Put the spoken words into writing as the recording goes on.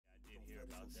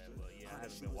that. But yeah, I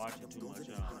haven't been watching too much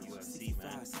UFC,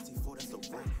 man.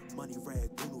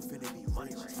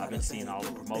 I've been seeing all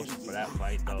the promotions for that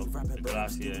fight though.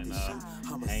 Gracia and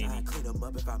Haney.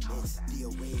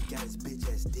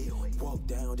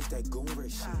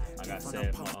 Like I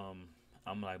said,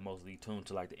 I'm like mostly tuned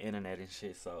to like the internet and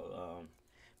shit. So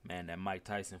man, that Mike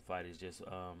Tyson fight is just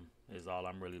is all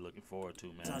I'm really looking forward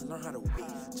to, man. I learned how to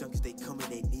wait. Junkies, they coming,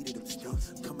 they needed them still.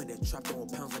 Coming that trap, throwing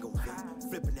pounds like a weight.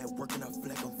 Flipping that work and I feel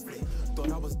like I'm flip.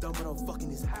 Thought I was dumb, but I'm fucking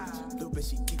this bitch. Little bitch,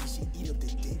 she eat up the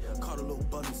dick. Caught a little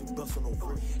bubbles and bust on the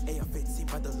work.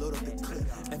 AR-15 by the load up the clip.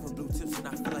 Evan blue tips and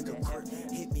I feel like a crook.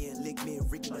 Hit me and lick me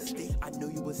and Ricky mistake. I knew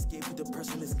you was scared with the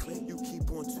press on this clip. You keep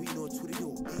on tweeting on Twitter,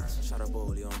 you a bitch. Shot up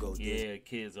all, don't go. Yeah,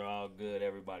 kids are all good.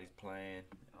 Everybody's playing.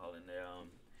 All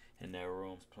in their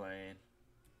rooms playing.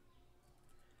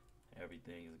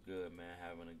 Everything is good, man.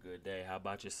 Having a good day. How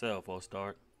about yourself,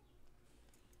 Stark?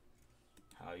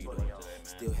 How you doing today, man?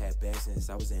 Still had back since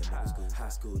I was in middle school. High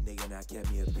school nigga, and I kept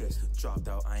me a pistol. Dropped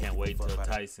out. I ain't can't wait till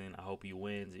Tyson. I hope he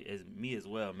wins. It's me as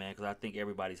well, man. Because I think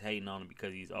everybody's hating on him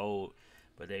because he's old.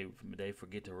 But they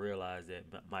forget to realize that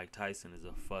Mike Tyson is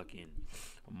a fucking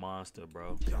monster,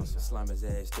 bro. Slime his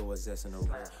ass, throw his ass in the road.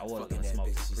 I wasn't gonna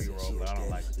smoke the pre-roll, but I don't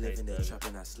like the taste of it. Trap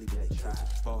and I sleep in the kitchen.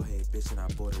 Ball head bitch and I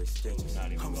bought her a stitch.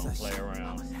 Not even gonna play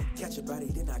around. Catch a body,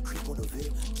 then I creep on the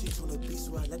vid. Chicks on the beat,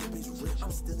 so I let the bitch rip.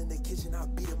 I'm still in the kitchen, I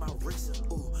beat up my wrist.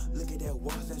 Ooh, look at that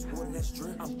water, that's water, that's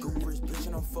drip. I'm goobers, bitch,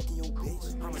 and I'm fucking your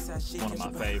bitch. Homicide shit. One of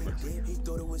my favorites. He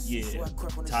thought it was yeah, so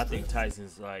I think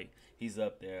Tyson's like, he's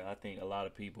up there. I think a lot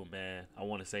of people, man, I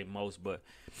want to say most, but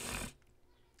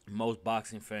most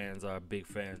boxing fans are big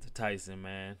fans of Tyson,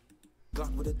 man. I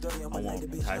want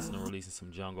Tyson releasing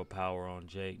some jungle power on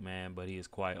Jake, man, but he is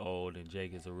quite old, and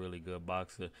Jake is a really good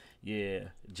boxer. Yeah,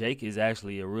 Jake is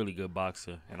actually a really good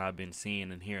boxer, and I've been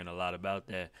seeing and hearing a lot about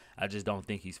that. I just don't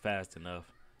think he's fast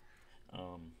enough.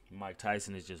 Mike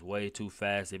Tyson is just way too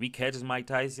fast. If he catches Mike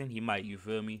Tyson, he might, you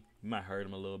feel me? He might hurt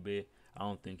him a little bit. I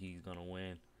don't think he's gonna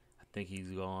win. I think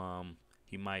he's gonna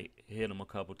he might hit him a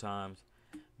couple times.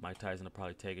 Mike Tyson will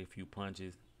probably take a few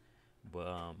punches,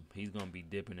 but he's gonna be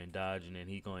dipping and dodging, and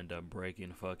he's gonna end up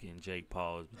breaking fucking Jake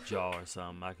Paul's jaw or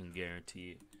something. I can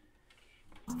guarantee it.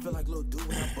 Because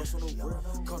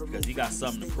he got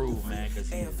something to prove, man.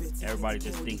 Because everybody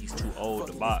just think he's too old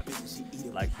to box.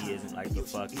 Like he isn't like the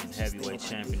fucking heavyweight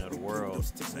champion of the world.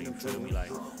 So you feel me?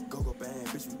 Like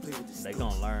they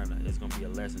gonna learn. It's gonna be a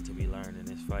lesson to be learned in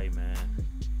this fight, man.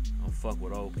 Don't fuck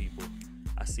with old people.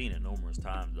 I seen it numerous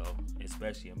times though,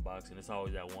 especially in boxing. It's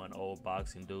always that one old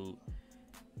boxing dude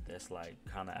that's like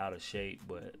kind of out of shape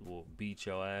but will beat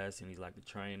your ass, and he's like the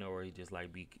trainer, or he just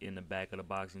like be in the back of the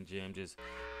boxing gym just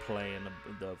playing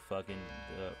the fucking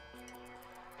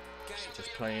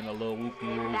just playing a little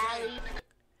whoop-de-whoop.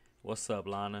 What's up,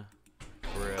 Lana?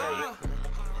 Real.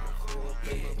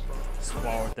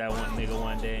 Spar with that one nigga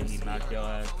one day and he knocked your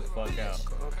ass the fuck out.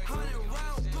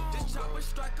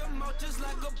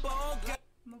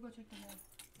 I'm gonna go check the mail.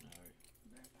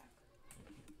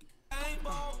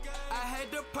 I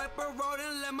had to pipe a road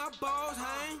and let my balls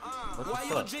hang. Why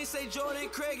your jeans say Jordan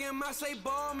Craig and my say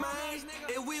ball man?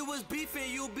 If we was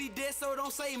beefing, you be dead, so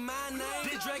don't say my name.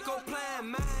 Did Draco playing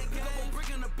mine? Get up a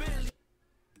brick in the Bentley.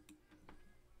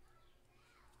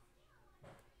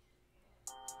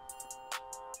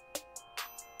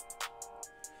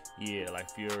 Yeah, like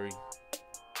Fury.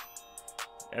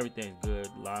 Everything's good.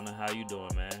 Lana, how you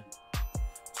doing, man?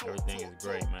 Everything is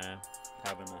great, man.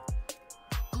 Having a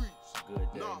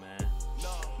good day, man.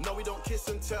 No, we don't kiss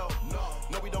and tell.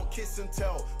 No, we don't kiss and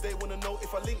tell. They wanna know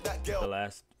if I link that girl. The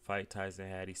last fight Tyson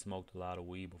had, he smoked a lot of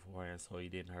weed beforehand, so he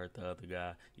didn't hurt the other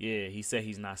guy. Yeah, he said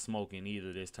he's not smoking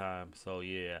either this time. So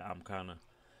yeah, I'm kind of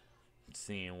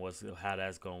seeing how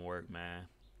that's gonna work, man.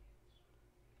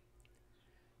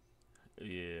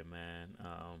 Yeah, man.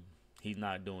 He's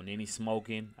not doing any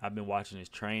smoking. I've been watching his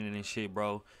training and shit,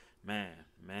 bro. Man.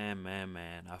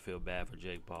 I feel bad for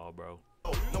Jake Paul, bro.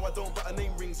 No, I don't, but her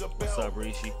name rings a bell. What's up,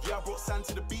 Rishi? Yeah, I brought Sam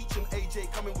to the beach and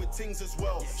AJ coming with things as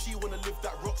well. She wanna live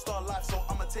that rockstar life, so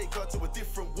I'ma take her to a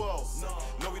different world.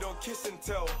 No, we don't kiss and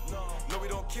tell. No, we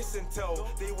don't kiss and tell.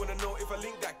 They wanna know if I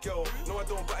link that girl. No, I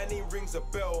don't, but her name rings a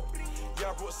bell. Yeah,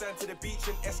 I brought Sam to the beach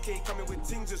and SK coming with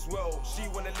things as well. She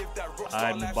wanna live that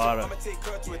rockstar life, so I'ma take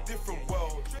her to a different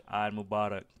world.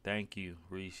 Mubarak, thank you,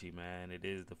 Rishi, man. It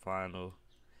is the final.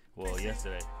 Well,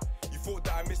 yesterday. You thought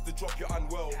that I missed the drop, you're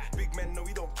unwell. Big men know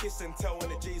we don't kiss and tell. When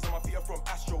the J's on my feet are from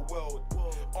Astro World.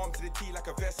 Arm to the T like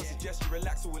a vest, I suggest you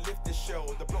relax or we'll lift the shell.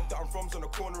 The block that I'm from's on the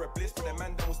corner of Bliss, but the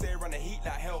man down will stay around the heat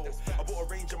like hell. I bought a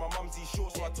range of my mum's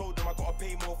short, so I told them I gotta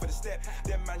pay more for the step.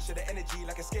 Them man share the energy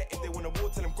like a sket. If they wanna war,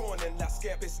 tell them go on then, like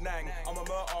skep, it's nang. I'm a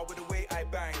murder with the way I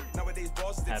bang. Nowadays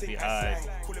boss, they think I sang.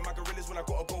 Calling my gorillas when I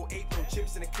gotta go 8 no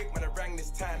chips in the click, man I rang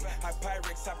this tan. Have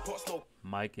Pyrex, have pots, no.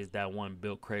 Mike is that one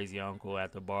built crazy uncle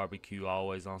at the barbecue,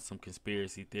 always on some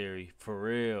conspiracy theory. For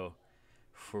real.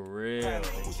 For real.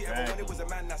 Exactly. With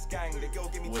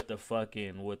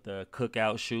the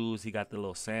cookout shoes, he got the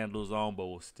little sandals on, but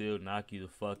will still knock you the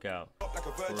fuck out.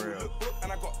 For real.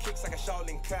 And I got kicks like a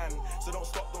Shaolin clan. So don't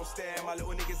stop, don't stare. My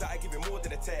little niggas that I give it more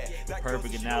than a tear.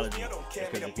 Perfect analogy.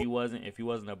 Because if he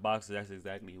wasn't a boxer, that's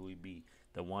exactly who he'd be.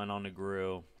 The one on the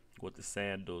grill with the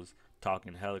sandals,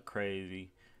 talking hella crazy,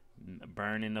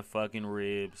 burning the fucking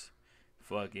ribs,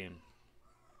 fucking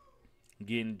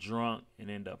getting drunk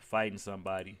and end up fighting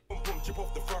somebody. Chip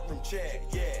off the front room chair,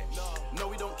 yeah. No,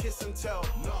 we don't kiss and tell.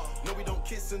 No, we don't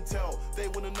kiss and tell. They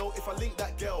wanna know if I link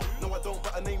that girl. No, I don't,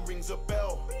 but her name rings a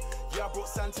bell. Yeah, I brought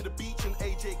Sam to the beach and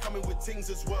AJ coming with things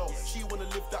as well. She wanna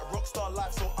live that rockstar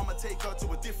life, so I'ma take her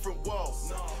to a different world.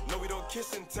 No, we don't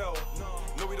kiss and tell.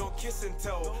 No, we don't kiss and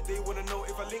tell. They wanna know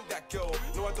if I link that girl.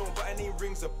 No, I don't, but her name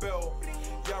rings a bell.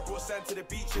 Yeah, I brought Sam to the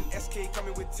beach and SK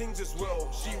coming with things as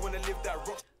well. She wanna live that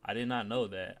rockstar. I did not know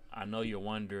that. I know you're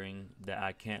wondering that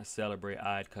I can't celebrate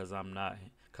Eid because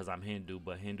I'm Hindu,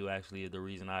 but Hindu actually is the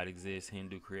reason Eid exists.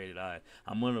 Hindu created Eid.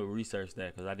 I'm gonna research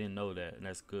that because I didn't know that, and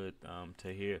that's good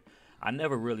to hear. I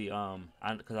never really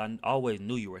because I always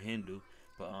knew you were Hindu,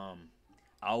 but I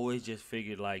always just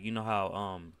figured, like, you know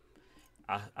how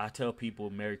I tell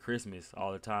people Merry Christmas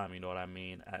all the time. You know what I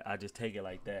mean? I just take it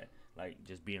like that, like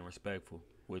just being respectful,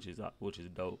 which is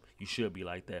dope. You should be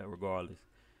like that regardless.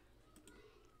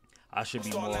 I should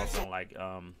be more up on like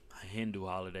Hindu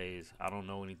holidays. I don't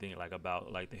know anything like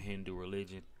about like the Hindu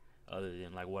religion other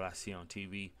than like what I see on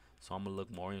TV. So I'm gonna look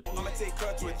more into it. I'ma take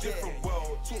her to a different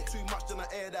world. Talk too much, then I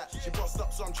air that. She bossed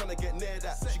up, so I'm trying to get near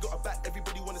that. She got a back,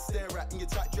 everybody wanna stare at. In your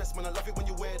tight dress, man, I love it when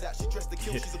you wear that. She dressed to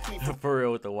kill, she's a queen. For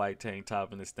real, with the white tank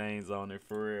top and the stains on it.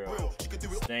 For real.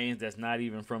 Stains that's not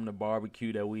even from the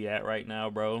barbecue that we at right now,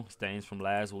 bro. Stains from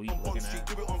last week. Looking at.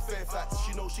 Do it on Fairfax.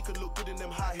 She knows she could look good in them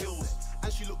high heels,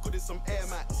 and she look good in some Air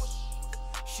Max.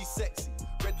 She's sexy,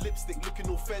 red lipstick, looking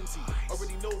all Fenty.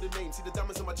 Already know the name, see the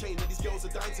diamonds on my chain, and these girls are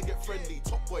dying to get friendly.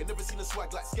 Top boy, never seen a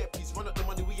swag like Skeppies. Run up the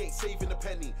money, we ain't saving a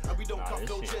penny, and we don't cuff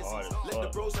no Jessies. Let the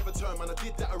bros have a turn, man, I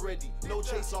did that already. No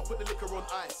chase, I'll put the liquor on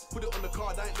ice. Put it on the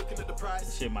card, I ain't looking at the price.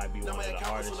 This shit might be one of the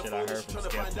hardest shit I heard from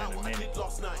Skepta in a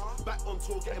minute. Back on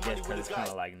tour, getting money with it's the kind guys.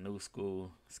 of like new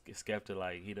school. Skepta,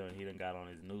 like he done got on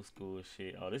his new school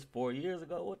shit. Oh, this 4 years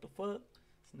ago? What the fuck?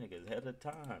 This nigga's ahead of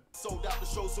time. Sold out the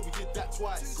show, so we did that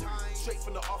twice. Straight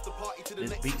from the after party to the This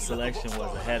next beat selection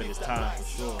was ahead of his time for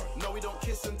sure. No, we don't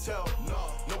kiss and tell.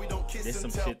 No, we don't kiss This some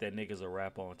and tell. shit that niggas will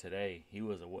rap on today. He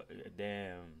was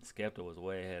damn Skepta was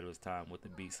way ahead of his time with the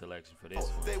beat selection for this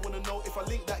one. They wanna know if I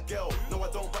link that girl. No, I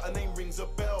don't, but her name rings a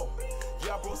bell.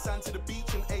 Yeah, I brought Sam to the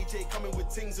beach and AJ coming with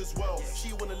things as well.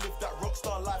 She wanna live that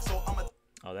rockstar life, so I'm a.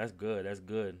 Oh, that's good. That's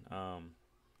good.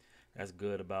 That's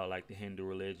good about like the Hindu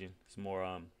religion. It's more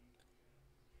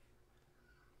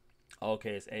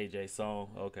okay, it's AJ's song.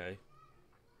 Okay.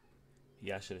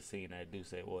 Yeah, I should have seen that. Do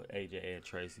say what AJ and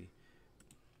Tracy.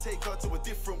 Take her to a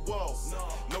different world.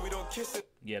 No, we don't kiss it.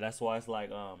 Yeah, that's why it's like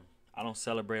I don't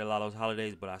celebrate a lot of those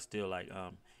holidays, but I still like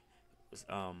I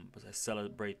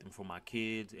celebrate them for my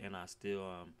kids, and I still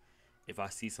if I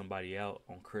see somebody out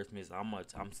on Christmas,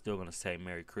 I'm still gonna say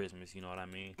Merry Christmas. You know what I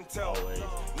mean? Always.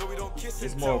 No, we don't kiss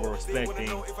It's and more of a tell. respect They wanna thing.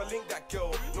 know if I link that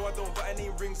girl. No, I don't, but her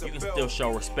name rings a You can bell. still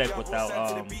show respect Yeah, I brought Sam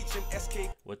to the without beach and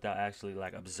SK without actually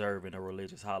like observing a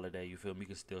religious holiday. You feel me? You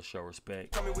can still show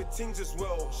respect. coming with things as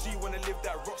well. She wanna live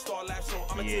that rockstar life, so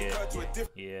I'ma take her to a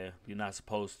different Yeah, you're not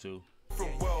supposed to.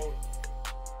 world.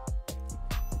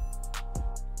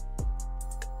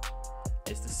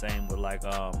 It's the same with like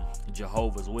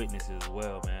Jehovah's Witnesses as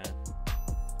well, man.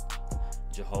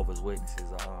 Jehovah's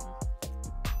Witnesses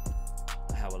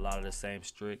have a lot of the same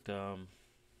strictness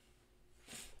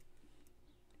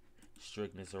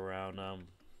around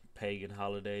pagan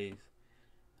holidays,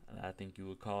 I think you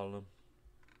would call them.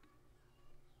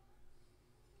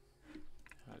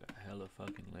 I got hella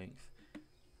fucking links.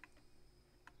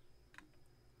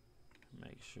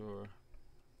 Make sure.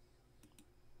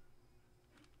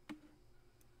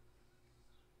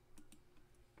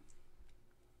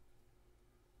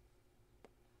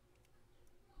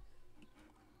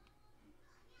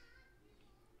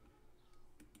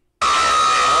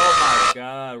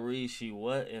 God, Rishi,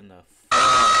 what in the fuck?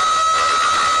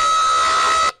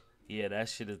 Yeah, that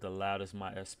shit is the loudest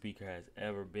my speaker has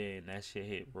ever been. That shit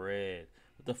hit red.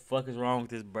 What the fuck is wrong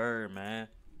with this bird, man?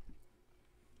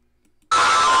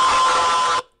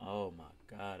 Oh my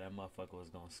god, that motherfucker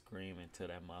was gonna scream until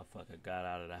that motherfucker got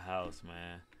out of the house,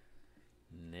 man.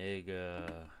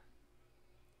 Nigga.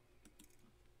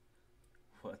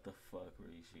 What the fuck,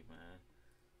 Rishi, man?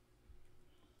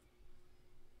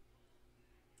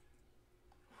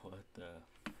 What the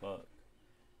fuck?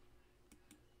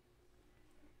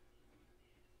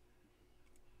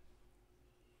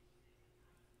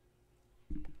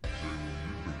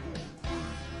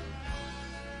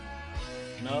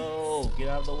 No, get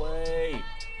out of the way.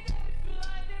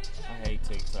 I hate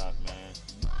TikTok, man.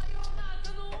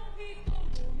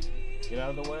 Get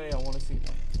out of the way. I want to see.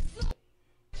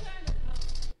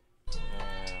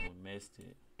 I missed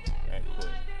it that quick.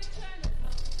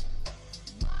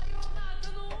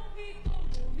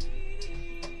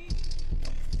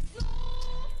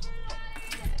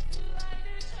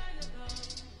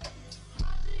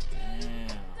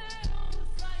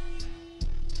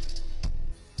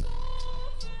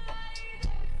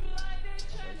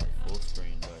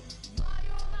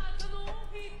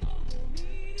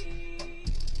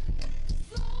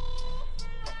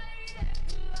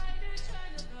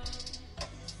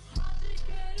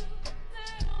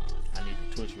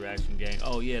 Reaction game.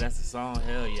 Oh yeah, that's a song.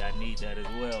 Hell yeah, I need that as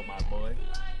well, my boy.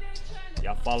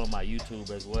 Y'all follow my YouTube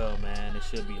as well, man. It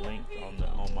should be linked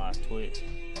on my Twitch.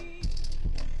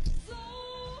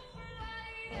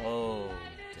 Oh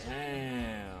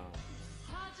damn.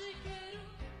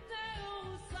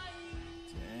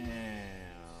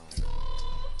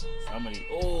 Somebody.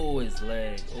 Oh, his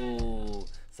leg. Oh,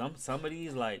 some of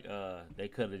these like they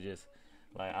could have just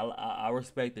like I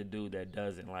respect the dude that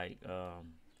doesn't like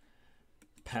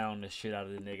pound the shit out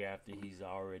of the nigga after he's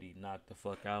already knocked the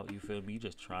fuck out. You feel me? You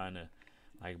just trying to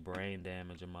like brain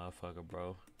damage a motherfucker,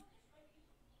 bro.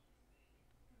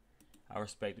 I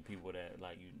respect the people that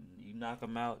like you knock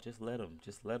them out, just let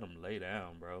them lay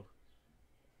down, bro.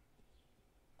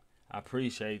 I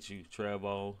appreciate you,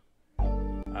 Trevo.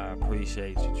 I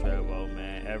appreciate you, Trevo,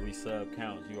 man. Every sub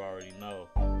counts, you already know.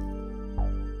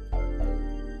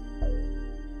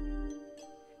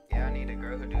 Yeah, I need a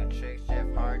girl who do tricks,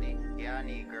 Jeff Hardy. Yeah, I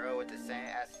need a girl with the same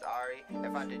ass as Ari.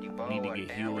 If I did you both, need to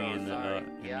get Huey in the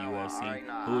UFC.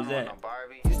 Who's that?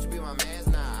 Used to be my man's,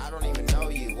 nah, I don't even know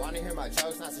you. Wanna hear my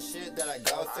jokes, not some shit that I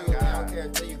go through. I don't care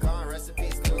till you gone,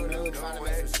 recipes new. Trying to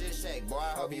make some shit shake, boy,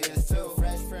 I hope you is too.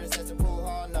 Fresh Prince at the pool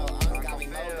hall, no, got me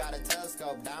mo, got a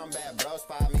telescope, down bad, bro,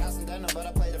 spot me. Got some denim, but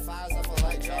I play the files, I feel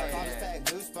like Joe. Call this pack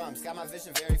goosebumps, got my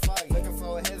vision very foggy. Looking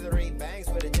for a Hillary Banks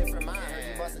with a different mind. Heard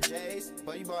you bustin' J's,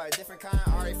 but you bought a different kind.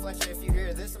 Ari Fletcher, if you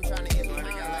hear this, I'm trying to get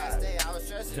behind. Last day I was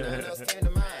stressing, none else came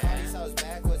to mind. All these hoes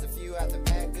backwards, a few out the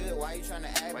back good. Why you trying to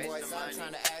act, boy? Stop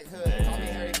trying to act hood. Call me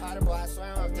Harry Potter, boy, I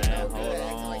swear I'm up to no good.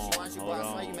 Acting like she wants you, boy, I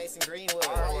swear you Mason Greenwood.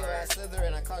 All your ass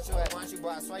Slytherin, I caught you at want you, boy,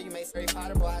 I swear you Mason Harry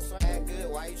Potter, boy, I swear act good.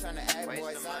 Why you trying to act,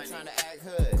 boy? Stop trying to act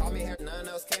hood. Call me Harry, none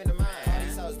else came to mind. All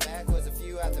these hoes backwards, a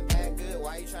few out the back good.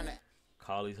 Why you trying to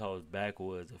call these hoes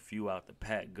backwoods, a few out the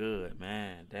pack good,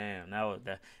 man. Damn, that was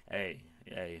that. Hey,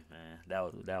 man, that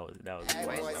was.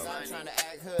 I'm trying to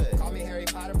act hood. Call me Harry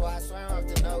Potter, boy, I swear I'm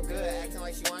up to no good. Acting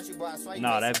like she wants you, boy, I swear you.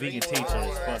 Nah, that vegan teacher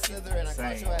is fucking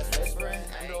insane.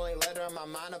 I'm the only letter on my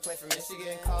mind. I play for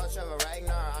Michigan. Call Trevor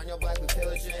Ragnar on your black with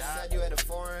pillaging. Said you at a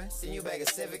foreign, seen you beg a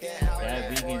civic.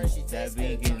 That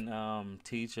vegan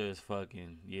teacher is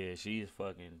fucking. Yeah, she is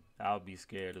fucking. I'll be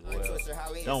scared as well.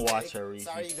 Don't watch her, Reese.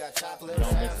 Don't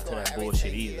listen to that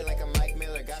bullshit either.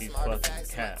 She's fucking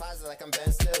cat.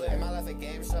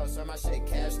 Game show, so my shit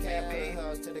cash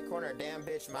hoes to the corner, damn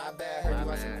bitch, my bad. Heard you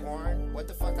watching porn. What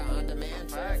the fuck, I on demand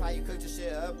trip? How you cooked your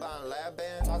shit up on lab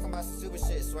band? Talking about some stupid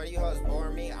shit, swear you hoes bore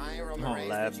me. I ain't Roman Reigns,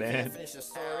 but you can't finish your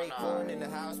story. Cooling in the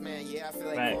house, man, yeah, I feel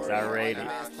like Facts, I rate it.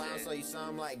 Clown, so you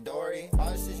some like Dory.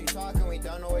 All the shit you talking, we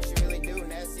don't know what you really do.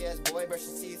 Nasty ass boy, brush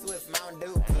your teeth with Mountain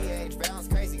Dew. pH balance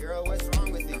crazy, girl, what's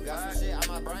wrong with you? Got some shit on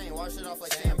my brain, wash it off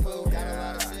like shampoo. Got a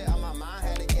lot of shit on my mind,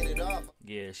 had to get it off.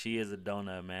 Yeah, she is a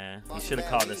donut, man. You should have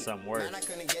called her something worse. Man, I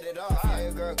couldn't get it off. Yeah,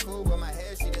 your girl cool, but my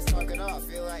head, she just talk it off.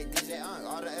 Feel like DJ Unk,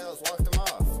 all the L's walked them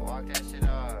off. Walk that shit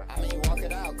off. I time and you walk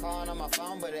it out. Calling on my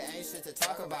phone, but it ain't shit to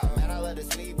talk about. Man, I let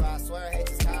this weed, but I swear I hate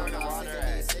this cow. I'm sick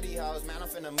of these city hoes, man, I'm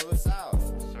finna move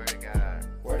south. Swear to God.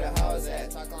 Where the hoes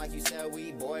at? Talking like you sell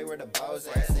weed, boy, where the bows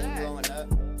at? See you blowing up,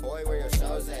 boy, where your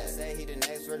shows at? Say he the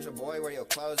next Virgil, boy, where your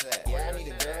clothes at? Yeah, I need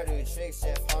a girl to do tricks,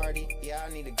 Jeff Hardy. Yeah,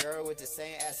 I need a girl with the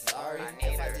same ass as Ari.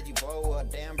 If I did you boy, well,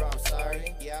 damn, bro, I'm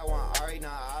sorry. Yeah, I want Ari, nah,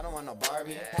 I don't want no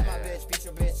Barbie. Have my bitch beat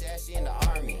your bitch ass, she in the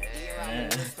army. Eat around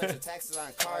with this special taxes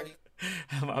on Cardi.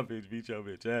 Have my bitch beat your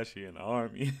bitch ass, she in the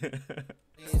army.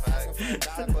 Asking for a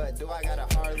dollar, but do I got a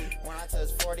Harley? When I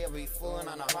touch 40, I'll be fooling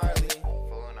on a Harley.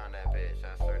 Fooling on that bitch,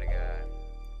 I swear to God.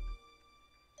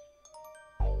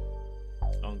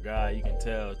 On God, you can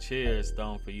tell. Cheers,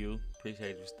 Stone, for you.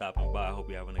 Appreciate you stopping by. Hope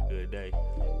you're having a good day.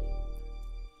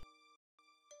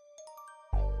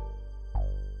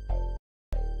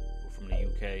 We're from the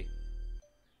UK.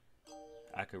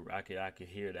 I could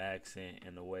hear the accent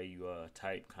and the way you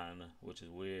type kinda, which is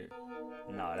weird.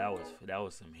 No, that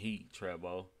was some heat,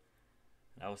 Trebo.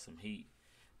 That was some heat.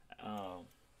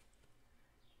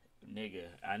 Nigga,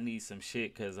 I need some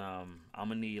shit cause I'm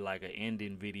gonna need like an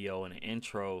ending video and an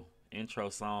intro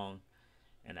song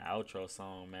and an outro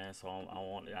song, man. So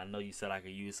I know you said I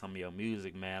could use some of your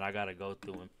music, man. I gotta go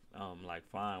through and like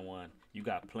find one. You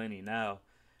got plenty now.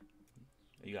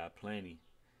 You got plenty.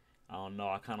 I don't know.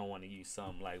 I kind of want to use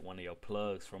something like one of your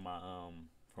plugs for my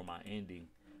ending,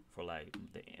 for like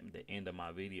the end of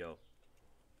my video.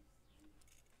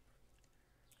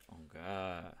 Oh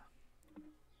God.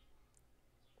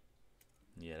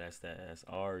 Yeah, that's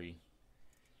Ari.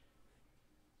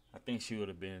 I think she would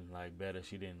have been like better.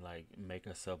 She didn't like make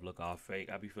herself look all fake.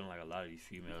 I be feeling like a lot of these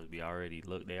females they already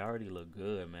look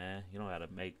good, man. You don't gotta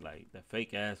make like the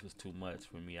fake ass was too much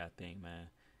for me. I think, man.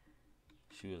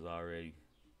 She was already.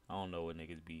 I don't know what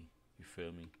niggas be. You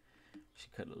feel me? She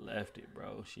could have left it,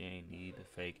 bro. She ain't need the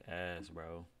fake ass,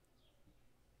 bro.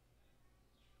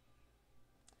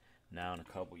 Now in a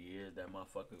couple years, that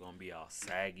motherfucker gonna be all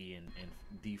saggy and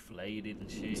deflated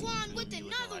and shit. One with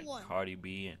another like one. Cardi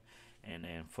B and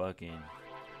fucking.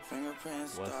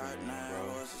 Fingerprints What's start her name, now, bro?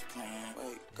 roses playing.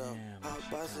 Wake up, Damn, hot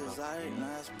shit bosses come up. out,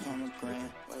 nice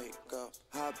pomegranate. Wake up,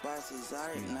 hot bosses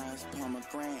out, nice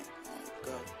pomegranate. Wake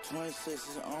up, 26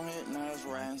 is on it, now it's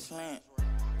riding slant.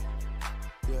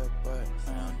 Yeah, but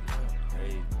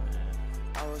Hey, man.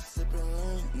 I was sipping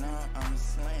lean, now I'm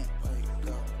slant.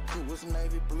 Wake up, it was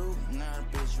navy blue, now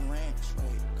the bitch ranch.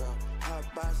 Wake up, hot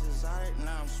bosses out,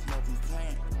 now I'm smoking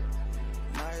plant.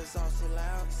 My exhaust so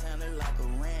loud, sounded like a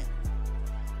rant.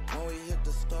 When we hit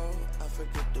the store, I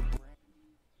forget the brand.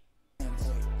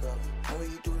 Wake up. When we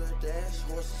do the dash,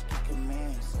 horses get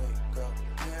commands. Wake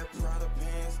up. Hair Prada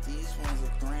pants, these ones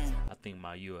are grand. I think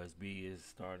my USB is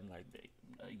starting, like the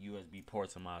USB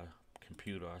ports on my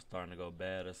computer are starting to go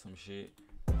bad or some shit.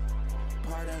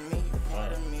 Pardon me,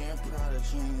 and Prada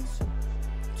jeans.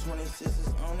 26 is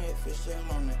on it, fish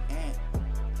shell on the ant.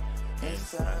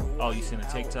 Inside, oh, you seen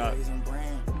a TikTok?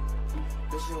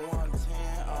 Bitch, you want 10,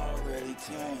 already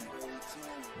 10.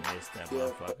 Missed that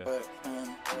motherfucker.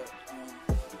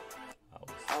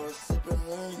 I was sipping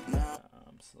lean, now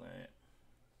I'm slant.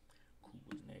 Cool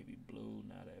was navy blue,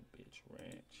 now that bitch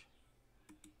ranch.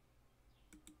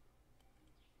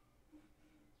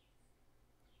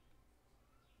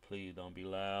 Please don't be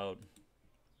loud.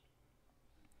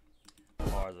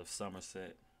 Bars of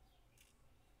Somerset.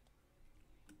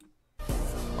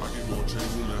 I keep on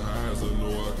chasing the highs, I know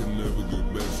I can never get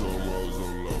back, so I'm always on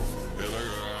low. And I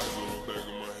got eyes on the back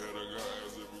of my head, I got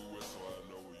eyes everywhere, so I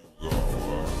know where you go.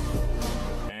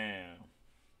 Damn.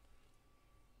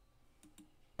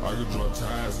 I could drop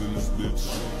ties in this bitch,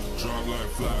 drop like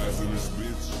flies in this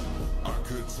bitch. I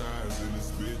cut ties in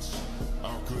this bitch,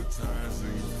 I'll cut ties in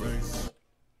your face.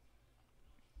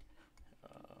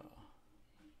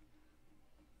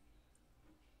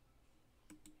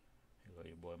 Here go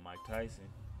your boy Mike Tyson.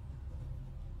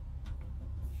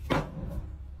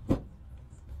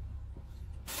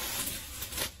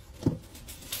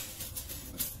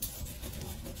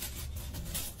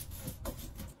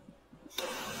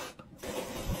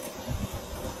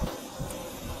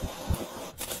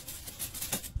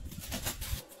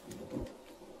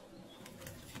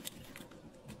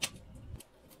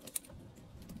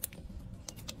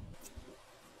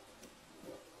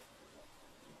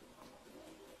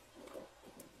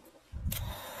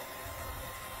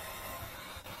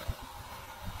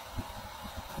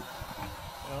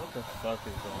 What the fuck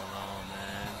is going on,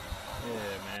 man?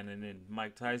 Yeah, man. And then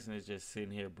Mike Tyson is just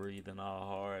sitting here breathing all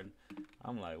hard.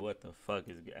 I'm like, what the fuck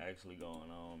is actually going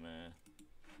on, man?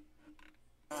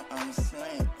 I'm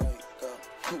slant. Wake up,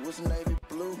 it was navy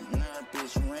blue, now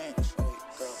bitch ranch.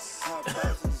 Wake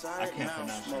I can't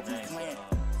pronounce your name.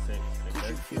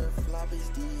 Gucci flip floppies,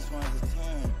 these ones are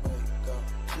 10. Wake up.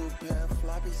 2 pair of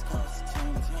floppies cost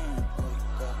 10.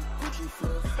 Wake up. Gucci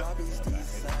flip floppies, these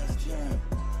size 10.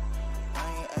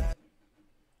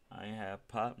 I ain't have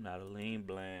pop, not a lean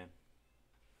bland.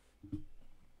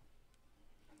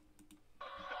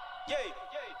 Yay!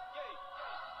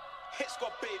 Hits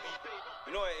got baby.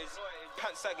 You know what it is?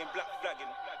 Pants sagging, black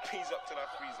flagging. Peas up till I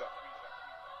freeze up.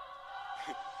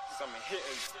 Some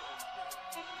hitters.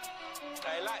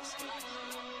 I like skin.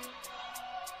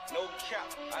 No cap.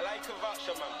 I like a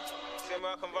voucher, man. Same way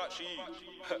I can vouch for you.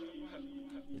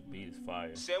 This beat is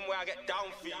fire. Same way I get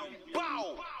down for you.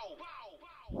 Bow!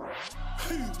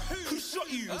 Who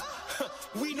shot you?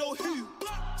 We know who.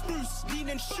 Bruce, lean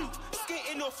and shoot.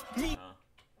 Skating off me.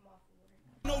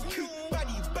 No cute,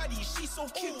 baddie, she's so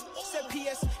cute. Said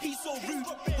PS, he's so rude.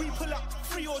 We pull up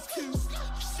 3 or 2.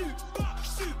 Shoot.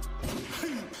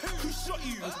 Who shot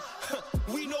you?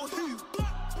 We know who.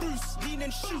 Bruce, lean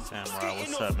and shoot. Samurai,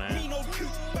 what's up, man? Me no cute,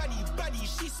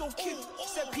 baddie, she's so cute.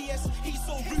 Said PS, he's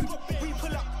so rude. We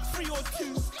pull up 3 or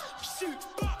 2. Shoot.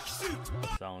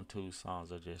 Zone 2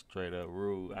 songs are just straight up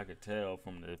rude. I could tell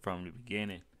from the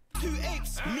beginning. 2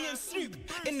 apes, me and Snoop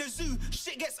in the zoo.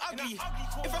 Shit gets ugly.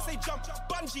 If I say jump,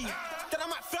 bungee, then I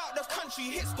might fly out the country.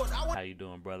 Hit squad. How you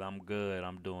doing, brother? I'm good.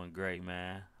 I'm doing great,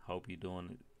 man. Hope you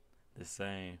doing the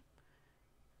same.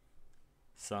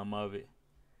 Some of it.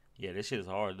 Yeah, this shit is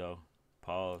hard though.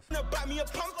 Pause. Buy me a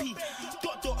pumpy.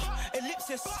 Dot,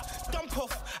 ellipsis. Dump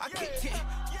off. I kicked it.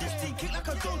 This thing kick like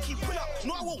a donkey. Pull up.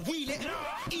 No, I won't wheel it.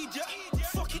 Idiot.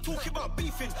 Fuck you talking about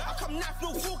beefing. I come knife,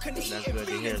 no fork and eat That's it. good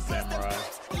to hear, Samurai.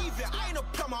 Leave it. I ain't a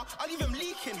plumber. I'll leave him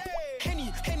leaking.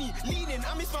 Henny, leaning.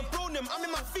 I miss my bro them. I'm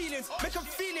in my feelings. Make him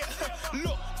feel it.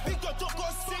 Look, big dot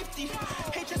got safety.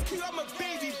 HSQ, I'm a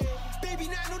baby. Baby,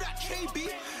 now I know that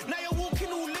KB. Now you're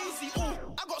walking all lazy. Oh,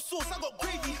 I got sauce, I got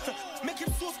gravy. Make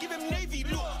him sauce, give him navy.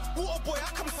 Look, water boy,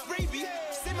 I come spravy.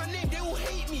 Say my name, they all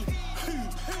hate me.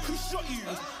 Who shot you?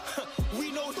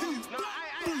 We know who.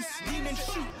 Bruce, lean and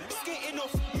shoot. Skating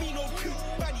off, me no cute.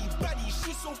 Baddie,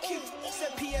 she's so cute.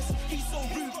 Said PS, he's so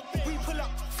rude. We pull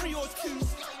up 3 or 2.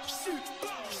 Shoot.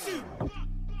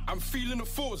 I'm feeling the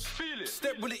force.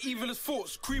 Step with the evilest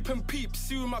thoughts. Creep and peep,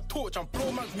 see with my torch. I'm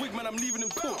blow man's wig, man, I'm leaving him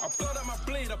torch. I blood up my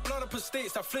blade, I blood up her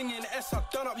states. I fling it in the S, I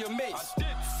done up your mates.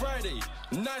 Friday,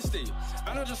 nice day,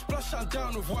 and I just splash out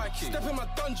down with YK. Step in my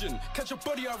dungeon, catch a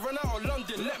body, I run out of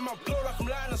London. Let my blow like I'm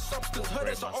lying a substance. Heard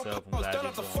it's an op, I was done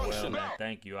up the function. Well, man,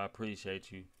 thank you, I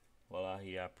appreciate you. Well, out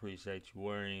here, I appreciate you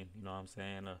worrying. You know what I'm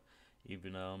saying?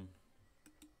 Even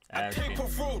asking.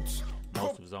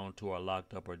 Most of Zone 2 are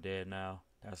locked up or dead now.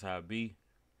 That's how it be.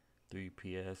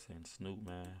 3PS and Snoop,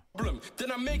 man.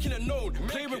 Then I'm making it known.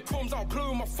 Play with crumbs, I'll play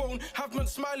with my phone. Have man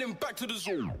smiling back to the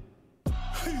zone.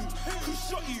 Who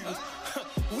shot you?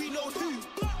 We know who.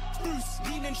 Bruce,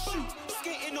 lean and shoot.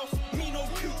 Skating off, me no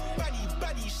cute.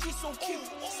 Baddie, she's so cute.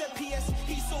 Said PS,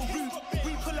 he's so rude.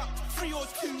 We pull up 3 or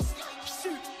 2.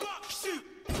 Shoot.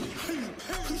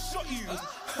 Who shot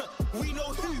you? We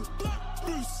know who.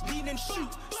 Bruce, lean and shoot.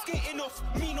 Skating off,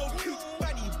 me no cute.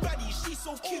 Baddie, she's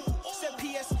so cute. Said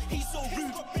PS, he's so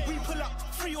rude. We pull up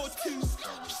 3 or 2.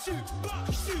 Shoot.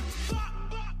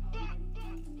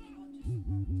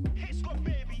 Hit squad,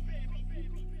 baby.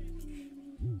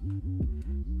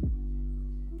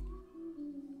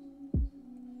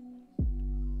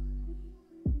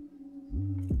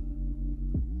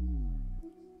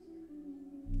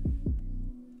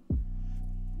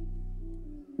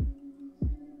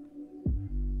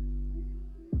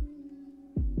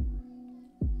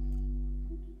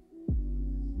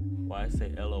 Why I say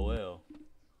LOL?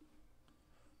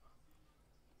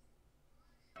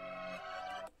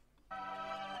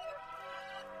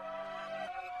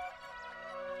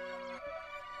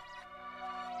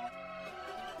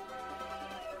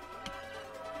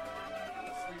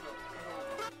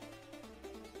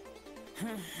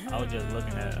 I was just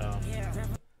looking at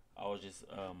I was just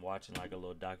watching like a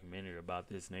little documentary about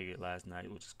this nigga last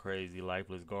night, which is crazy.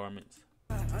 Lifeless Garments.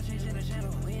 It's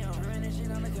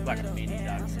like a mini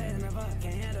documentary.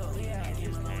 It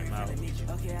just came out. Like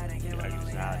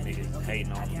just how niggas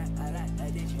hating on him.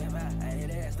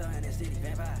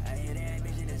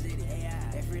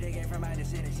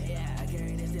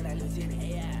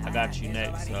 I got you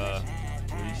next,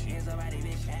 Rishi.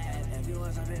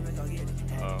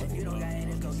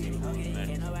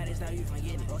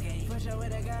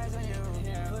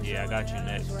 Yeah, I got you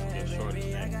next. Yeah, shorty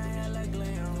next.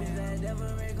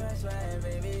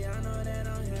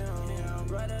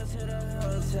 Brother to the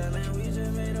hotel and we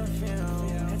just made a film.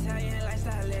 Italian like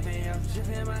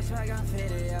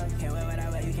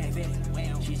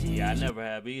Yeah, I never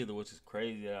have either, which is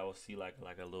crazy that I would see like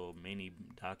a little mini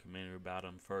documentary about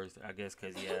him first. I guess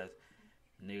because he has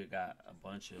nigga got a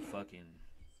bunch of fucking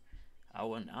I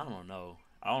don't know.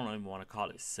 I don't even want to call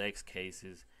it sex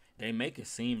cases. They make it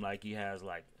seem like he has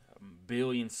like a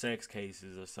billion sex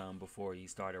cases or something before he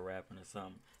started rapping or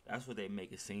something. That's what they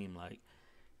make it seem like.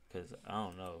 Cause I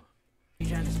don't know.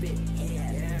 Trying to spit,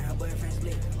 her boyfriend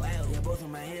split. Wow, yeah, both of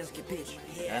my hands can pitch.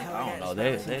 I don't know.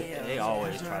 They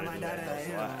always try to do that.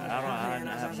 So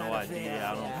I have no idea.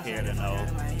 I don't care to know.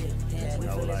 Just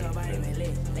know like.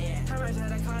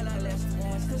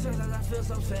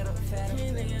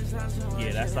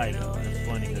 Yeah, that's like it's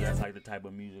funny because that's like the type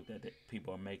of music that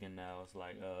people are making now. It's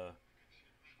like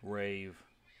rave.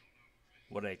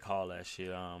 What do they call that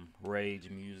shit? Rage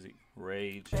music.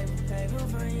 Rage. Which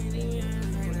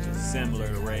is similar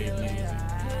to rave music.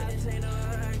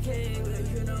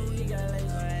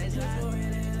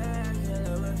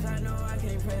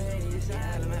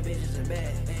 My bitches are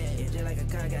bad. Just like a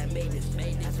car got maintenance.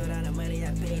 I told all the money,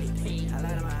 I paid it. A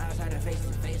lot of my house had to face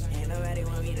to face. Ain't nobody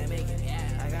want me to make it.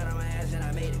 I got on my ass and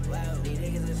I made it. Wow, these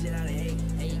niggas will sit out and hate.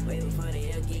 Wait before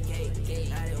the LKK.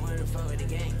 I didn't want to fuck with the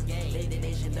gang. They the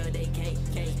nation, though they can't.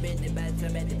 Spend the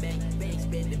bathtub at the bank.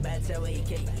 Spend the bathtub where you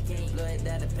can't. Blow it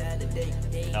down a pound a day.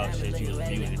 Oh shit, you was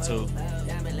muted too.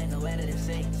 Diamond like a wetter than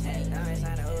sink. Now it's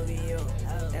not a OVO.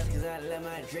 That's cause I love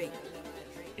my drink.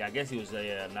 Yeah, I guess he was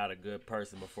not a good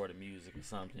person before the music or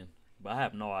something. But I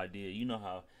have no idea. You know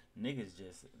how niggas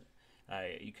just,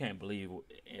 you can't believe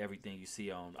everything you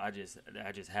see on. I just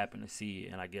happen to see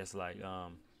it, and I guess like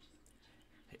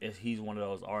if he's one of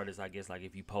those artists, I guess like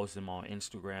if you post him on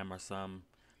Instagram or something,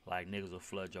 like niggas will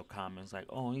flood your comments like,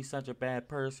 oh, he's such a bad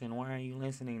person. Why aren't you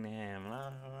listening to him?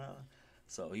 Blah, blah, blah.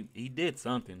 So he did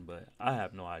something, but I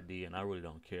have no idea, and I really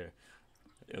don't care.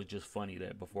 It was just funny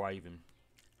that before I even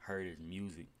heard his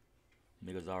music,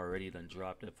 niggas already done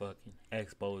dropped a fucking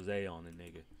expose on the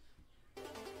nigga.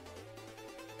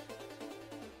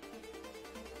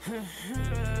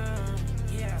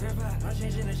 Yeah, I'm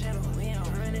changing the channel.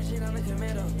 I'm running shit on the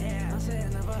commando. Yeah, I'm saying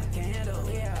never can handle.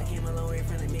 Yeah, I came a long way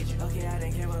from the meet you. Okay, I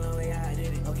didn't came a long way, I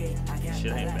did it. Okay, I can't.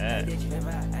 Shit ain't bad.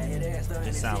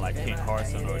 Just sound like King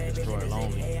Carson or Destroy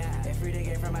Lonely. Every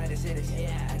day from out the cities.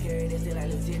 I carry this till I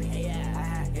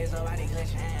lieutenant. Here's nobody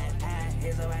clutching.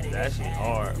 That shit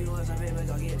hard. If you want some paper,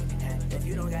 go get it. If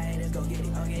you don't got it, let's go get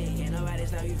it. Okay, can't nobody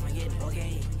stop you from getting it.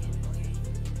 Okay.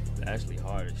 It's actually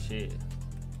hard as shit.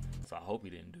 So I hope he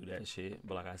didn't do that shit.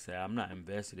 But like I said, I'm not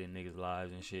invested in niggas'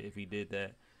 lives and shit. If he did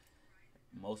that,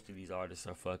 most of these artists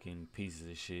are fucking pieces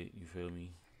of shit. You feel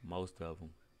me? Most of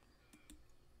them.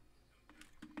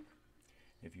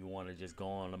 If you want to just go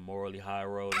on a morally high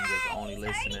road and just only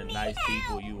listen to nice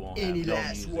people, you won't have no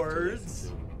last music words? to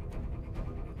listen to.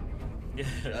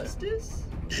 Justice?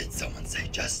 Did someone say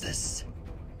justice?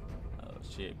 Oh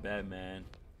shit, Batman.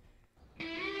 He's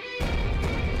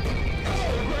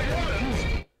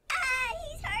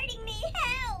hurting me,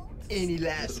 help! Any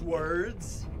last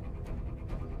words?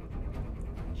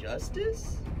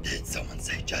 Justice? Did someone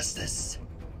say justice?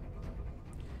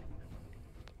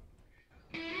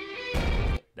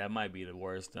 That might be the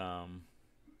worst one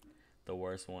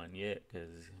yet, cause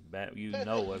you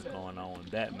know what's going on when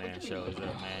Batman shows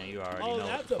up, man. You already know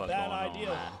what the fuck going on, man.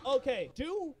 Okay,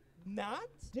 do not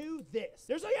do this.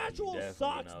 There's like actual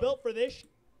socks built for this.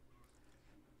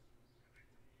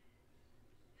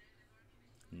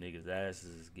 Niggas'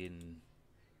 asses is getting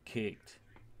kicked.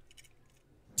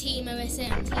 Team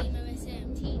OSM, Team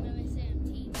OSM, Team OSM,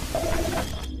 Team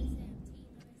OSM.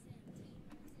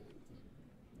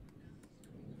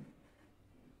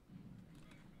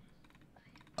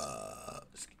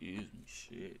 Excuse me,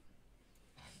 shit.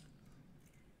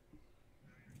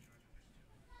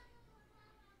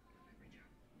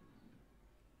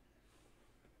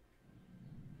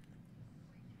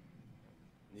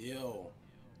 Yo,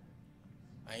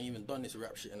 I ain't even done this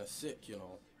rap shit in a sec, you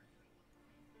know.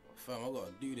 Fam, I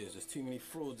gotta do this. There's too many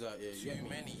frauds out here. Too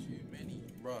many.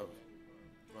 Bruv,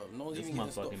 no one's This even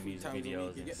getting stopped motherfucking 3 music times a videos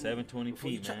week. You in get me? 720p, Before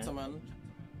you man. chat to man,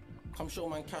 come show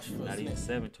man cash first. Not even innit?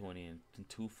 720 and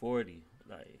 240.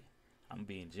 Like, I'm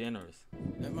being generous.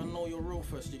 Let man know you're real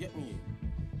first, you get me?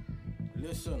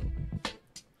 Listen,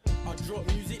 I drop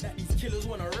music that these killers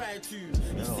wanna ride to. You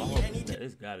Yo, see any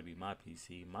it's gotta be my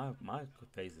PC. My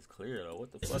face is clear though.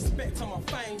 What the fuck? disrespect, I'ma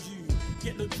find you.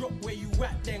 Get the drop where you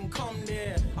at, then come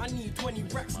there. I need 20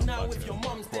 racks now if your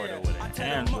mum's there. With an I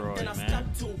tell them up, Android, then I man.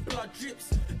 stab till blood drips.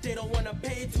 They don't wanna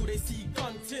pay till they see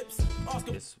gun tips. Ask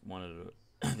them. It's one of the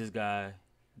this guy,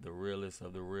 the realest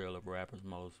of the real of rappers.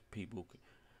 Most people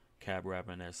cap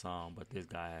rapping that song, but this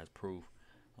guy has proof.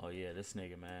 Oh yeah, this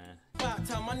nigga, man. About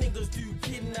time my niggas do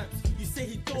kidnaps. You say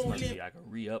he This don't must live. be like a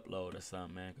re-upload or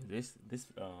something, man. Cause this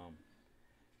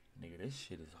nigga, this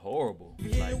shit is horrible.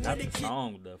 Like not the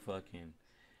song, the fucking.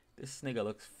 This nigga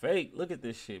looks fake. Look at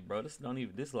this shit, bro. This don't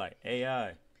even. This like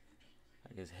AI.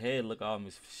 Like his head look all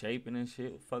misshapen and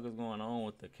shit. What the fuck is going on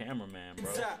with the cameraman,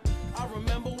 bro? I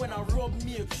remember when I robbed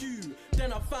me a queue.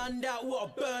 Then I found out what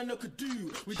a burner could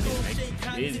do. We don't shake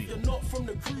hands if you're not from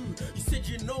the crew. You said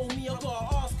you know me, I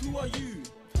gotta ask who are you?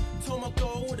 Told my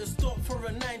girl I would've stopped for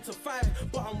a 9 to 5,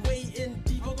 but I'm waiting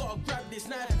deep, I gotta grab this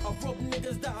knife. I rob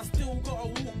niggas that I still gotta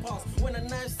walk past. When a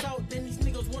knife's out, then these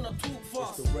niggas wanna talk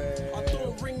fast. I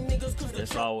don't bring niggas cause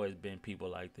There's always been people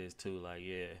like this too, like,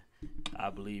 yeah, I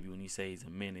believe you when you say he's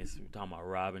a menace. We're talking about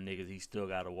robbing niggas, he still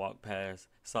gotta walk past.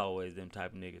 It's always them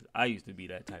type of niggas. I used to be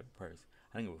that type of person.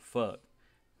 I didn't give a fuck.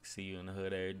 See you in the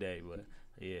hood every day, but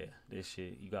yeah, this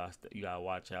shit, you gotta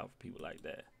watch out for people like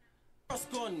that.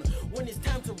 When it's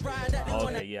time to ride at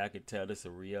okay, yeah, I could tell this a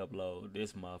re-upload.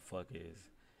 This motherfucker is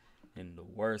in the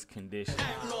worst condition.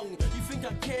 You think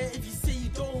I care if you say you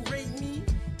don't rate me?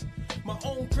 My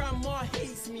own grandma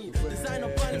hates me.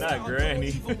 Designer bunnies that I don't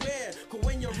even wear. Cause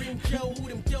when you're in jail, all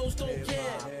them girls don't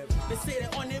care. They say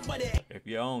they're on it, but they... If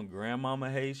your own grandmama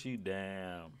hates you,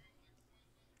 damn.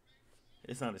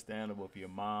 It's understandable if your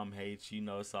mom hates you. You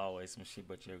know, it's always some shit.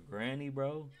 But your granny,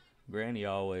 bro... Granny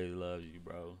always loves you,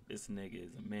 bro. This nigga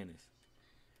is a menace.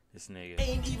 This nigga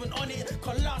ain't even on it.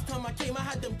 Cause last time I came, I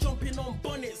had them jumping on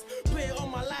bonnets. Put it on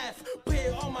my life, put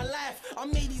it on my life. I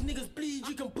made these niggas bleed,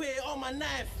 you can put it on my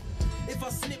knife. If I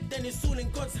slip, then it's all in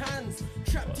God's hands.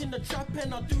 Trapped in the trap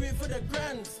and I'll do it for the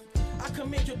grands. I can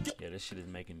make your... Yeah, this shit is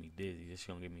making me dizzy. This shit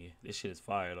gonna give me... This shit is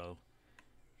fire, though.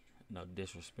 No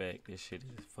disrespect. This shit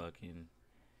is fucking...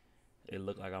 It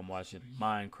look like I'm watching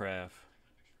Minecraft.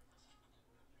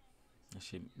 That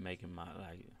shit making my,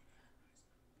 like,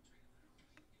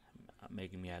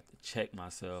 making me have to check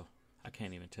myself. I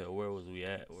can't even tell where was we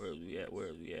at. Where was we at? Where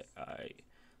was we at? Alright.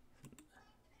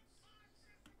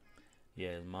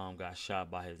 Yeah, his mom got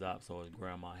shot by his op, so his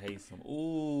grandma hates him.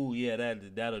 Ooh, yeah,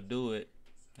 that'll do it.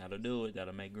 That'll do it.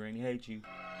 That'll make Granny hate you.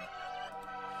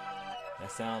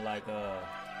 That sound like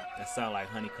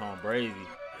Honeycomb Brazy.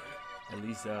 At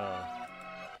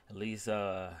least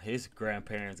his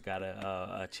grandparents got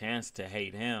a chance to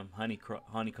hate him.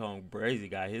 Honeycomb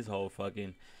Brazy got his whole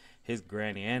fucking, his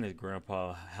granny and his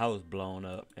grandpa house blown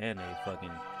up, and they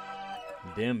fucking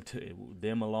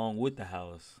them along with the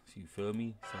house. You feel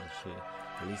me? So shit.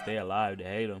 At least they alive to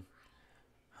hate him.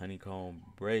 Honeycomb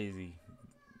Brazy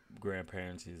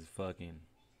grandparents is fucking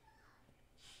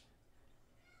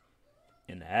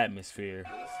in the atmosphere.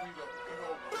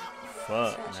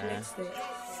 Fuck, man.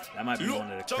 That might be one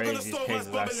of the craziest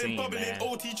cases I've seen, man.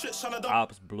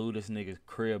 Ops blew this nigga's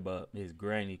crib up, his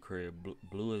granny crib,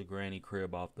 blew his granny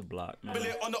crib off the block, man.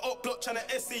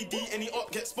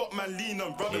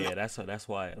 Yeah, that's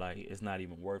why, like, it's not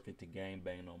even worth it to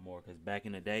gangbang no more. Cause back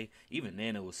in the day, even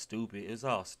then it was stupid. It was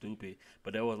all stupid,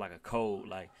 but there was like a code.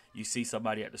 Like, you see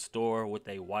somebody at the store with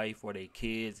their wife or their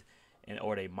kids,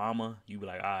 or their mama, you be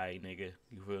like, all right, nigga,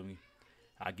 you feel me?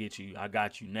 I get you. I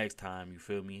got you next time. You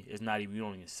feel me? It's not even, you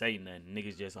don't even say nothing.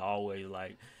 Niggas just always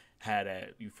like had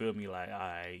that. You feel me? Like, all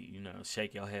right, you know,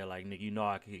 shake your head like, nigga, you know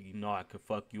I could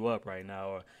fuck you up right now,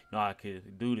 or you know I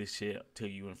could do this shit to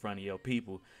you in front of your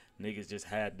people. Niggas just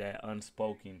had that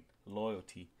unspoken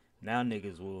loyalty. Now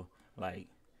niggas will like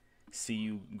see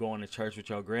you going to church with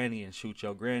your granny and shoot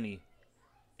your granny,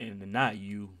 and not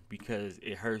you, because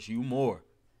it hurts you more.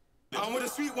 I'm with a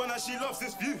sweet one and she loves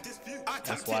this view.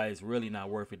 That's why it's really not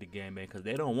worth it to game, man, because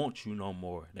they don't want you no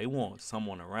more. They want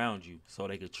someone around you so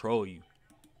they control you.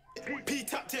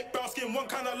 P-tactic, brown skin, one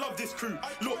kind of love this crew.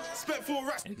 Look, spent 4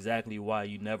 racks. Exactly why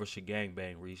you never should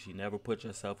gangbang, Reese. You never put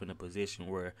yourself in a position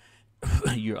where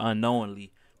you're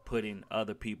unknowingly putting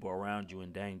other people around you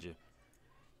in danger.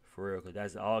 For real, because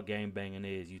that's all gangbanging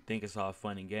is. You think it's all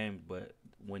fun and games, but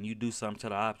when you do something to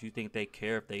the ops, you think they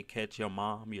care if they catch your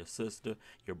mom, your sister,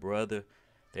 your brother.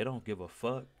 They don't give a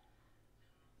fuck.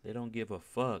 They don't give a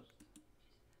fuck.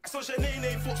 Such a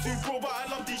name foot too, bro, but I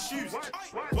love these shoes.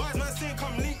 Wise man saying,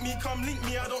 come link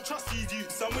me, I don't trust these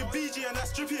youths. I'm with BG and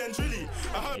that's Drippy and Drilly.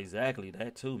 Exactly,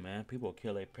 that too, man. People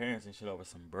kill their parents and shit over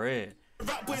some bread.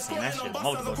 I've seen that shit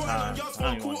multiple times. I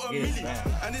don't even want to get it,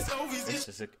 man. It's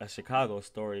just a Chicago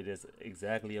story that's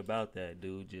exactly about that,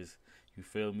 dude. Just, you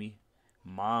feel me?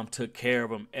 Mom took care of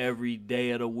him every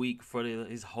day of the week for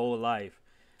his whole life.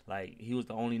 Like, he was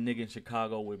the only nigga in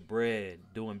Chicago with bread,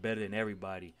 doing better than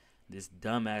everybody. This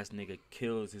dumbass nigga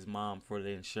kills his mom for the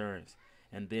insurance.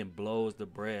 and then blows the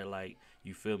bread, like,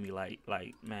 you feel me, like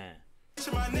man.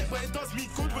 My neck, but it does me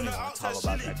good when I outside Talk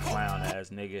about that clown ass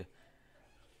nigga.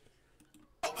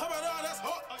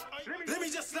 Let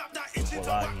me just slap that itch into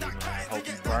Well, man. Hope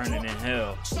you burning in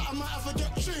hell.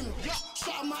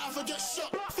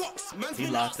 He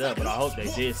locked up, but I hope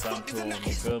they did something to him,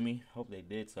 you feel me? Hope they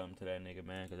did something to that nigga,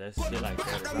 man, because that shit like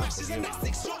that is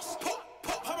unforgivable.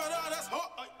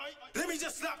 Let me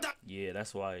just slap that. Yeah,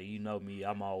 that's why, you know me,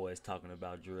 I'm always talking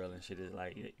about drill and shit is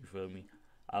like, you feel me?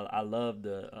 I love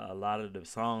a lot of the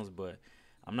songs, but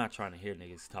I'm not trying to hear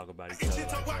niggas talk about each other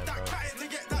like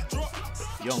that, bro.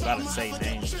 You don't gotta say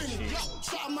names and shit.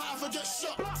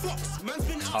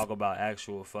 Talk about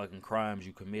actual fucking crimes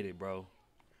you committed, bro.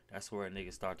 That's where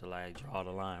niggas start to like draw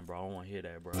the line, bro. I don't want to hear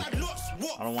that, bro.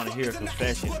 I don't want to hear a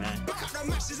confession, man. I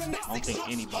don't think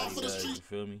anybody does, you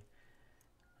feel me?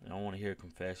 I don't want to hear a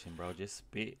confession, bro. Just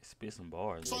spit some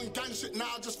bars. Some gang shit now,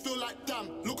 I just feel like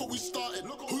damn. Look what we started.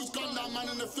 Who's gunned that man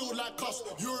in the field like us?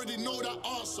 You already know that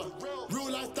answer. Real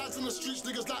life dads in the streets,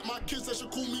 niggas like my kids, they should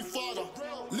call me father.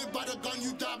 Live by the gun,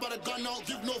 you die by the gun. I don't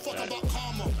give no fuck about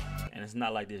karma. And it's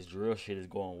not like this drill shit is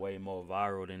going way more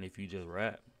viral than if you just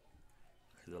rap.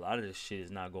 Cause a lot of this shit is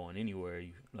not going anywhere.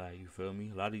 You feel me?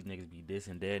 A lot of these niggas be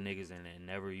dissing dead niggas and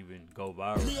never even go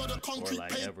viral or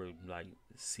like never like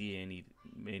see any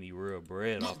real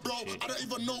bread off the shit. I don't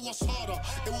even know what's harder.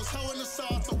 It was hell in the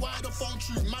south to wire the phone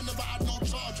tree. Man never had no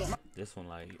charger. This one,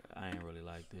 like, I ain't really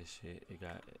like this shit. It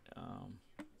got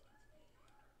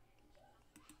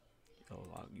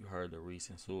you heard the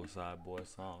recent Suicide Boy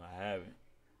song? I haven't.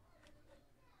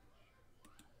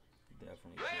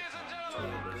 Definitely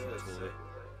listen to it.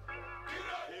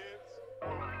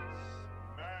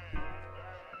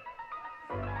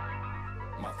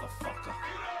 Motherfucker.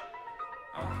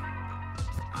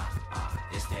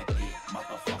 It's that big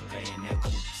motherfucker in that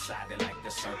coupe, sliding like the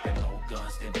serpent. No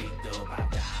guns, then big dub. I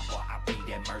die, boy, I be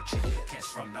that merchant. Catch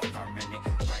from the permanent,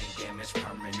 brain damage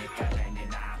permanent. Got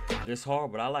 99. It's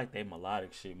hard, but I like they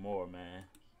melodic shit more, man.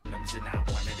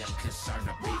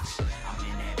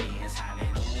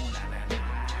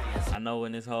 I know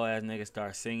when this whole ass nigga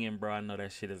start singing, bro, I know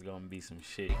that shit is gonna be some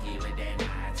shit.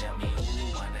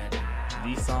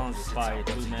 These songs is fire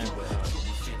too, man, but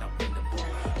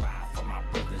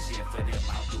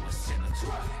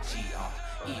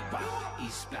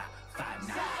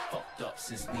fucked up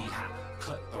since knee high,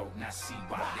 cutthroat, now see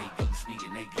why they use me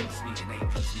and they use me and they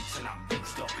use me till I'm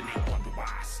used up and they wonder why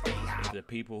I stay high. The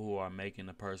people who are making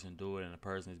the person do it and the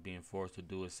person is being forced to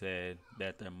do it said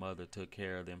that their mother took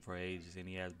care of them for ages, and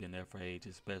he has been there for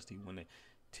ages, especially when they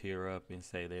tear up and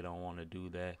say they don't want to do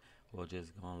that or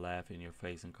just gonna laugh in your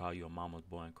face and call you a mama's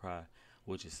boy and cry,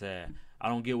 which is sad. I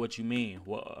don't get what you mean.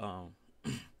 What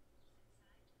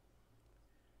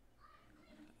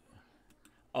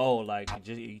oh, like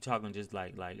just you talking just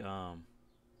like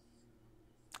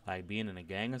being in a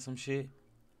gang or some shit?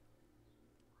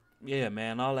 Yeah,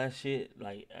 man, all that shit,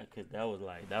 like, cause that was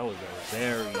a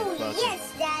very fucking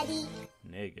Yes, Daddy.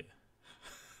 nigga.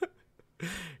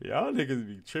 Y'all niggas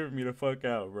be tripping me the fuck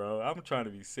out, bro. I'm trying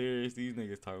to be serious. These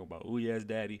niggas talking about, ooh, yes,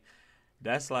 daddy.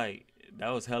 That's like, that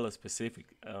was hella specific,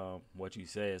 what you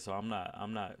said. So I'm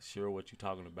not sure what you're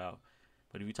talking about.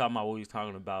 But if you're talking about what he's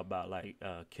talking about like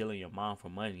killing your mom for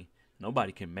money,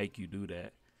 nobody can make you do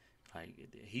that. Like,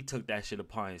 he took that shit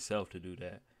upon himself to do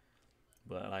that.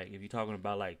 But like, if you're talking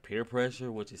about like peer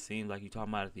pressure, which it seems like you're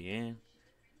talking about at the end,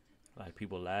 like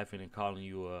people laughing and calling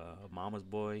you a mama's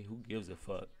boy, who gives a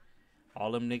fuck?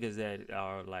 All them niggas that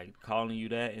are like calling you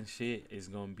that and shit is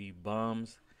gonna be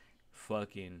bums,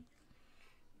 fucking,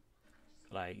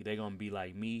 like they gonna be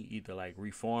like me, either like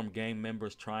reformed gang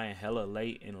members trying hella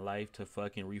late in life to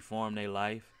fucking reform their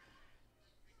life,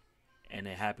 and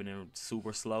it happening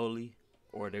super slowly,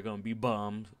 or they're gonna be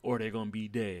bums, or they're gonna be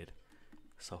dead.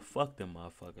 So fuck them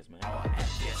motherfuckers, man.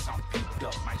 Yes, I'm puked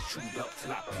up, might shoot up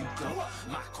till I puke up.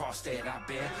 My cross that I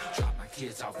bear, drop my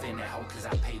kids off in that hole cause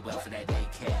I pay well for that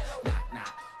daycare.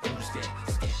 Knock, who's that?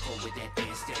 Scarecrow with that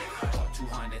dance there. Caught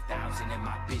 200,000 and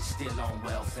my bitch still on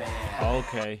welfare.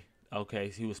 Okay,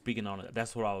 so he was speaking on it.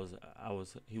 That's what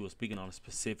he was speaking on a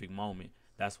specific moment.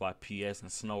 That's why PS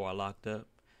and Snow are locked up.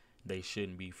 They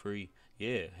shouldn't be free.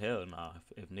 Yeah, hell nah.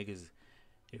 If niggas,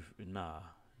 nah.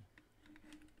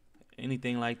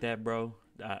 Anything like that, bro,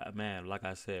 man, like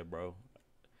I said, bro,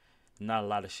 not a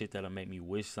lot of shit that'll make me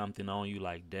wish something on you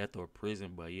like death or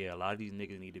prison. But yeah, a lot of these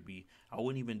niggas need to be, I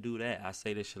wouldn't even do that. I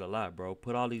say this shit a lot, bro.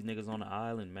 Put all these niggas on the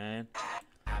island, man.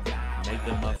 Make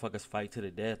them motherfuckers fight to the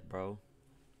death, bro.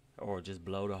 Or just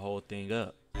blow the whole thing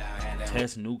up.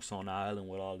 Test nukes on the island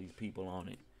with all these people on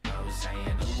it.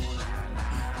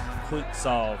 Quick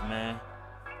solve, man.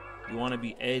 You want to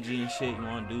be edgy and shit. You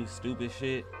want to do stupid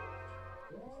shit.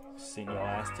 Send your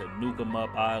ass to Nuke 'em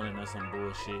Up Island or some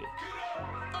bullshit.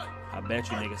 I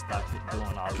bet you niggas stop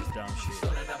doing all this dumb shit.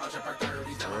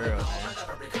 For real, man.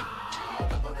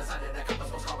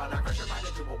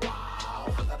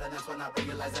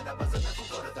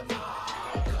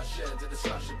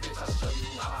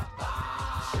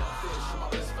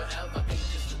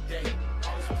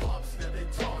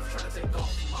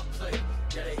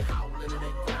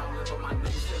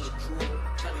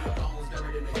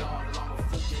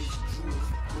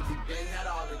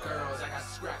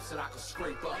 That I can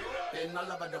scrape up. In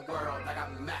all over the world, I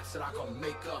got maps that I can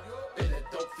make up. Been a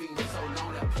dope fiend so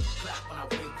long that people clap when I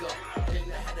wake up. In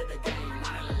the head of the game,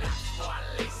 running laps before I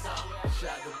lace up.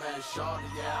 Shadow band shorty,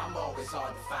 yeah, I'm always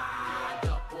hard to find.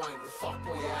 Duck point, the fuck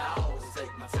point, yeah, I always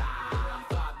take my time.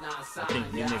 5'9" sign, I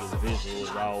think these niggas'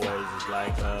 visuals always is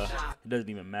like it doesn't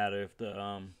even matter if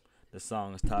the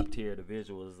song is top tier, the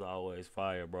visuals is always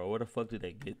fire, bro. Where the fuck did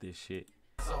they get this shit?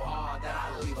 So hard that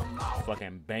I leave them out.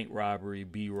 Fucking bank robbery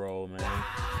B-roll, man.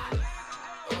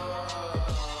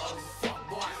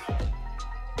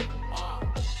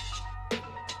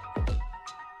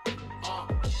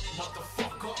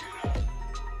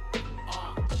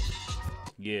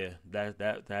 Yeah,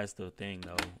 that's the thing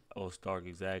though. Oh, Stark,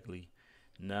 exactly.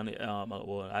 None.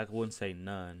 Well, I wouldn't say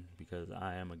none because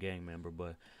I am a gang member,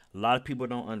 but a lot of people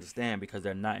don't understand because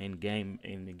they're not in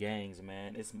the gangs,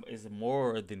 man. It's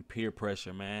more than peer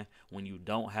pressure, man. When you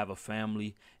don't have a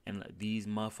family and these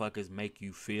motherfuckers make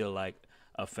you feel like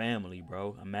a family,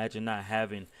 bro. Imagine not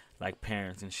having like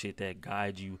parents and shit that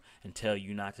guide you and tell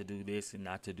you not to do this and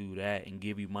not to do that and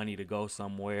give you money to go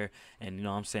somewhere and, you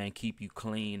know what I'm saying, keep you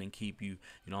clean and keep you,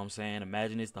 you know what I'm saying.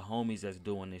 Imagine it's the homies that's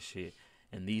doing this shit.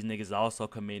 And these niggas also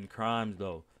committing crimes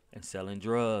though and selling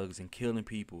drugs and killing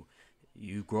people.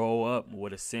 You grow up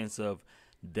with a sense of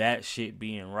that shit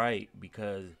being right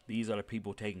because these are the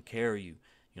people taking care of you.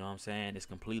 You know what I'm saying? It's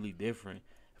completely different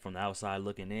from the outside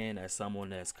looking in as someone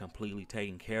that's completely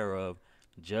taken care of,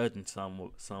 judging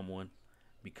someone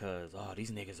because, oh,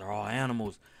 these niggas are all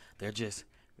animals. They're just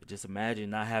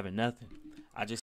imagine not having nothing. I just